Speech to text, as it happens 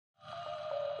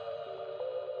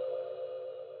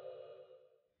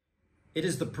It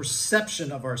is the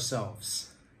perception of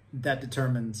ourselves that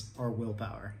determines our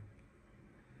willpower.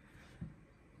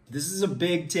 This is a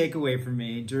big takeaway for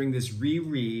me during this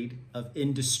reread of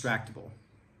Indistractable.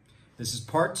 This is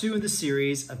part 2 in the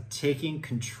series of taking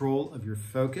control of your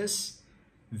focus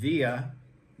via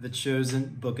the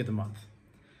chosen book of the month.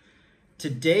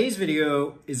 Today's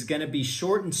video is going to be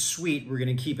short and sweet. We're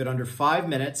going to keep it under 5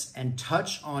 minutes and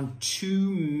touch on 2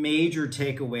 major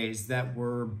takeaways that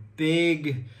were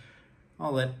big,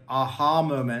 I'll let aha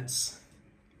moments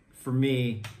for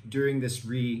me during this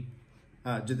recent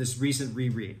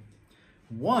reread.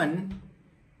 One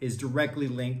is directly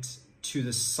linked to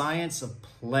the science of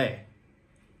play,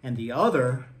 and the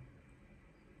other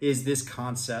is this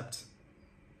concept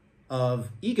of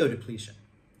ego depletion,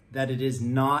 that it is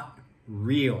not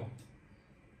real.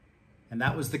 And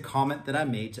that was the comment that I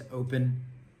made to open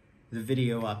the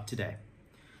video up today.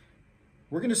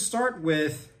 We're going to start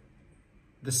with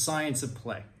the science of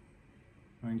play.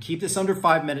 I'm going to keep this under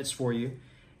 5 minutes for you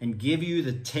and give you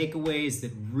the takeaways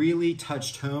that really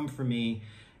touched home for me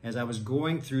as I was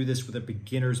going through this with a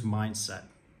beginner's mindset.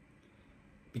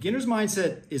 Beginner's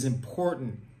mindset is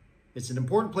important. It's an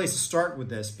important place to start with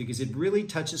this because it really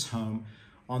touches home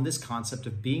on this concept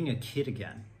of being a kid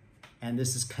again. And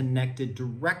this is connected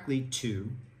directly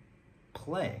to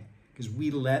play because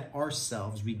we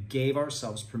gave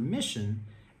ourselves permission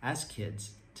as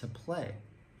kids to play.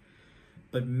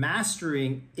 But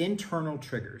mastering internal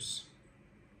triggers,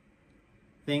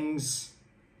 things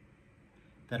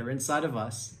that are inside of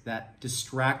us that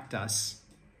distract us,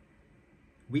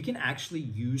 we can actually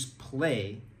use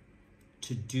play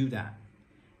to do that.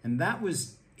 And that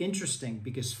was interesting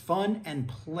because fun and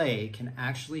play can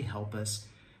actually help us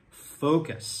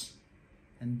focus.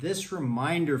 And this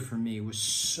reminder for me was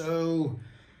so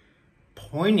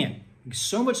poignant.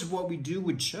 So much of what we do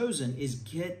with Chosen is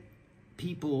get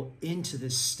people into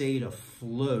this state of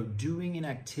flow, doing an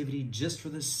activity just for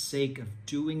the sake of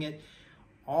doing it.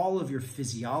 All of your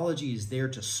physiology is there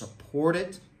to support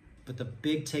it. But the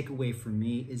big takeaway for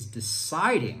me is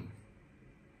deciding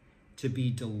to be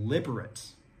deliberate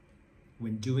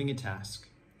when doing a task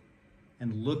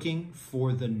and looking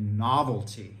for the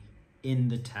novelty in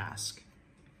the task.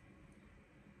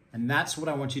 And that's what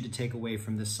I want you to take away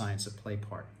from this science of play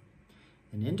part.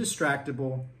 In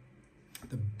Indistractable,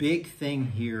 the big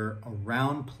thing here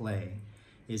around play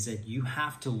is that you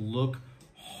have to look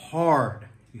hard.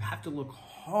 You have to look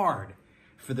hard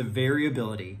for the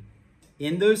variability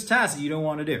in those tasks that you don't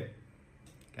want to do. You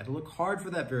got to look hard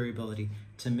for that variability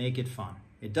to make it fun.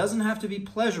 It doesn't have to be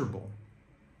pleasurable,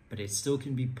 but it still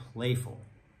can be playful.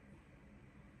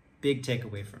 Big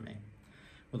takeaway from me.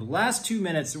 Well, the last 2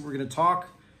 minutes, we're going to talk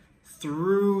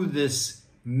through this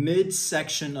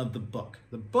midsection of the book.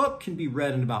 The book can be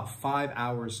read in about 5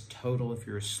 hours total if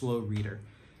you're a slow reader.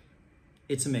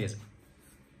 It's amazing.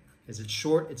 It's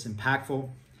short, it's impactful.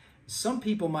 Some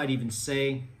people might even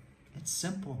say it's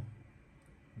simple,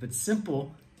 but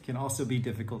simple can also be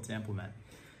difficult to implement.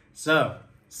 So,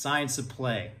 science of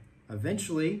play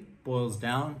eventually boils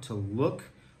down to look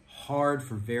hard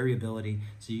for variability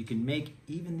so you can make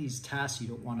even these tasks you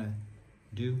don't want to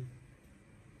do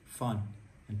fun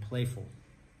and playful.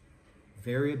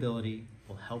 Variability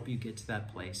will help you get to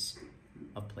that place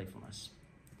of playfulness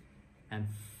and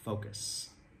focus.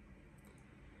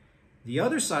 The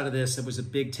other side of this that was a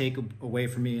big takeaway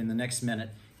for me in the next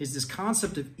minute is this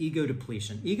concept of ego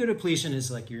depletion. Ego depletion is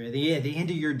like you're at the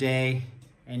end of your day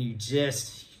and you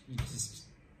just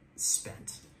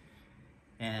spent.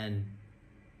 And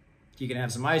you can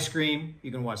have some ice cream,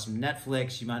 you can watch some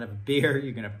Netflix, you might have a beer,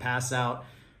 you're gonna pass out.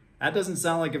 That doesn't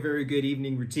sound like a very good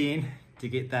evening routine to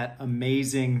get that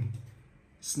amazing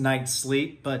night's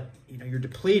sleep, but you're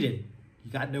depleted.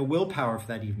 You got no willpower for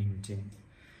that evening routine.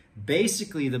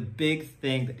 Basically, the big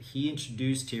thing that he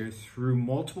introduced here through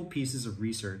multiple pieces of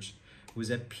research was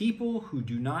that people who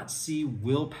do not see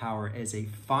willpower as a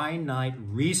finite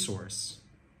resource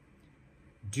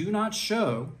do not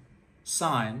show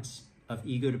signs of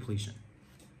ego depletion.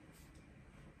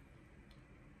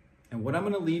 And what I'm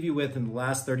going to leave you with in the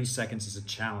last 30 seconds is a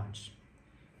challenge.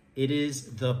 It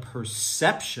is the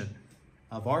perception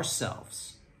of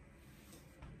ourselves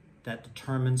that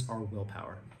determines our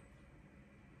willpower.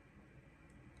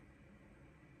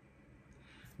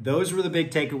 Those were the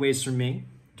big takeaways from me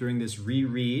during this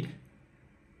reread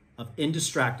of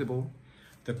Indistractable.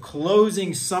 The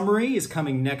closing summary is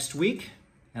coming next week,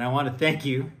 and I want to thank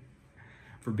you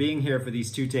for being here for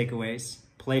these 2 takeaways: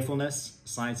 playfulness,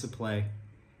 science of play,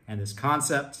 and this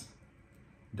concept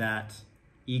that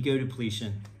ego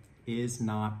depletion is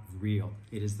not real.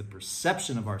 It is the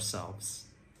perception of ourselves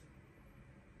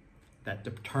that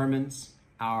determines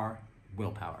our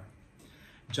willpower.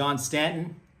 John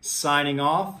Stanton, signing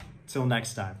off. Till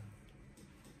next time.